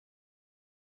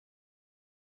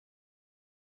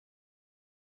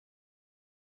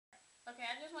Okay,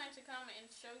 I just wanted to come and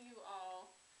show you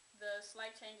all the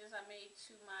slight changes I made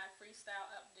to my Freestyle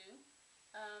Updo.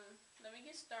 Let me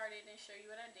get started and show you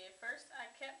what I did. First, I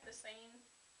kept the same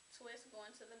twist going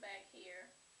to the back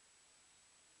here.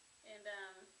 And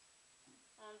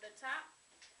on the top,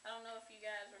 I don't know if you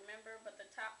guys remember, but the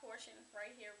top portion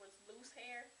right here was loose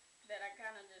hair that I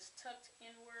kind of just tucked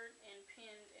inward and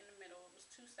pinned in the middle. It was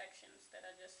two sections that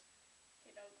I just,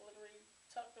 literally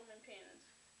tucked them and pinned.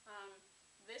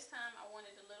 This time I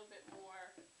wanted a little bit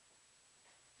more,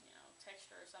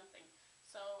 texture or something.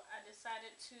 So I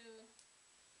decided to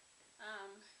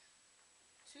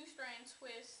two strand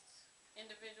twist,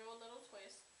 individual little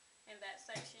twists in that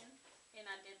section, and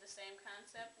I did the same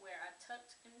concept where I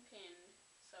tucked and pinned.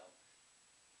 So I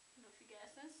don't know if you guys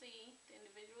can see the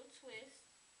individual twist,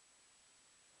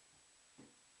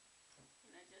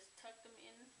 and I just tucked them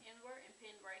inward and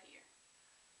pinned right here.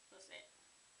 That's it.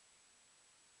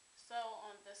 So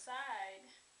on the side,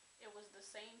 it was the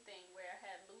same thing where I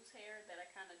had loose hair that I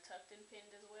kind of tucked and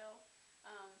pinned as well.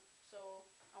 So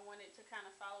I wanted to kind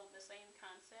of follow the same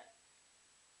concept,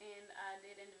 and I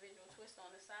did individual twists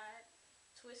on the side,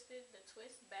 twisted the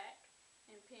twist back,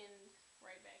 and pinned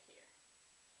right back here.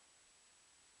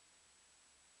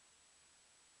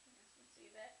 You guys can see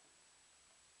that.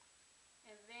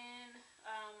 And then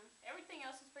everything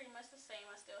else is pretty much the same.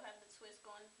 I still have the twist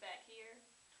going back here,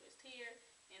 twist here,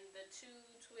 and the two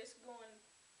twists going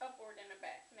upward in the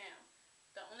back. Now,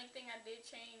 the only thing I did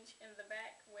change in the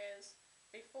back was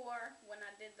before, when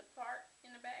I did the part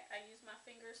in the back, I used my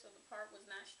fingers so the part was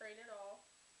not straight at all.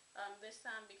 This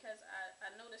time, because I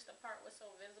noticed the part was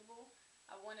so visible,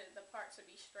 I wanted the part to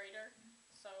be straighter,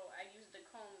 so I used the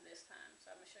comb this time. So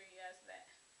I'm going to show you guys that.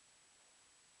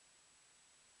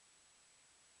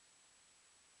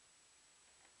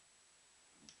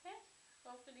 Okay,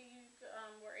 hopefully you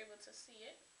were able to see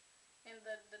it. And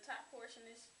the top portion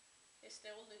is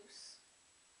still loose.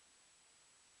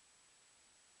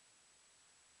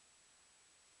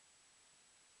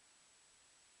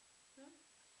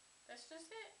 That's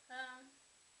just it.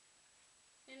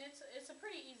 And it's a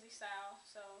pretty easy style.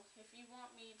 So if you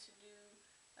want me to do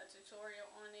a tutorial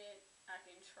on it, I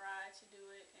can try to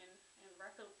do it and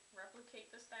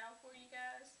replicate the style for you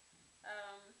guys.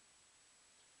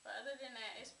 But other than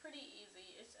that, it's pretty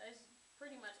easy. It's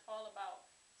pretty much all about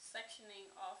sectioning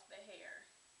off the hair.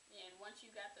 And once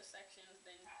you got the sections,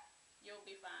 then you'll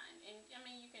be fine. And I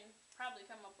mean, you can probably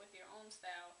come up with your own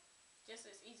style just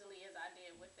as easily as I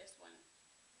did with this one.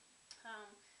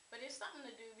 But it's something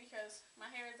to do because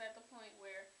my hair is at the point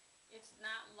where it's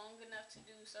not long enough to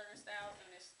do certain styles,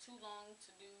 and it's too long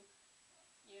to do,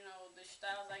 the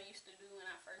styles I used to do when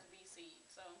I first BC'd.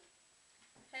 So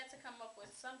I had to come up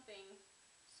with something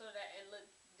so that it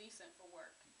looked decent for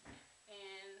work.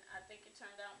 And I think it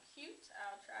turned out cute.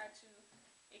 I'll try to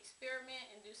experiment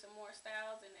and do some more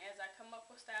styles, and as I come up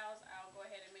with styles, I'll go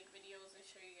ahead and make videos and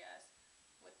show you guys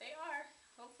what they are.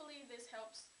 Hopefully this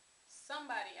helps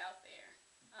somebody out there.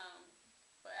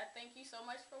 But I thank you so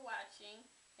much for watching,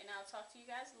 and I'll talk to you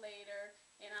guys later.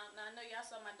 And I know y'all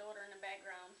saw my daughter in the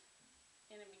background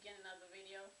in the beginning of the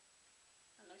video.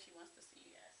 I know she wants to see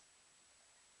you guys.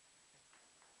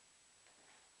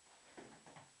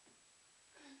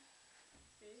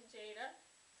 This is Jada.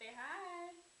 Say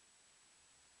hi.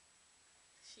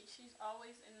 She's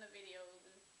always in the videos,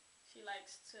 and she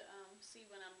likes to see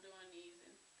when I'm doing these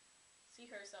and see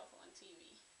herself on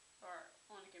TV or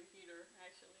on the computer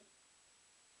actually.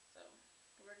 So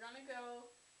we're gonna go.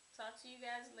 Talk to you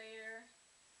guys later.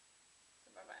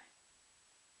 So bye bye.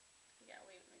 You gotta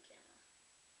wave in the camera.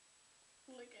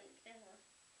 Look in the camera.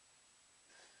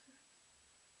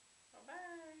 Bye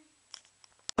bye.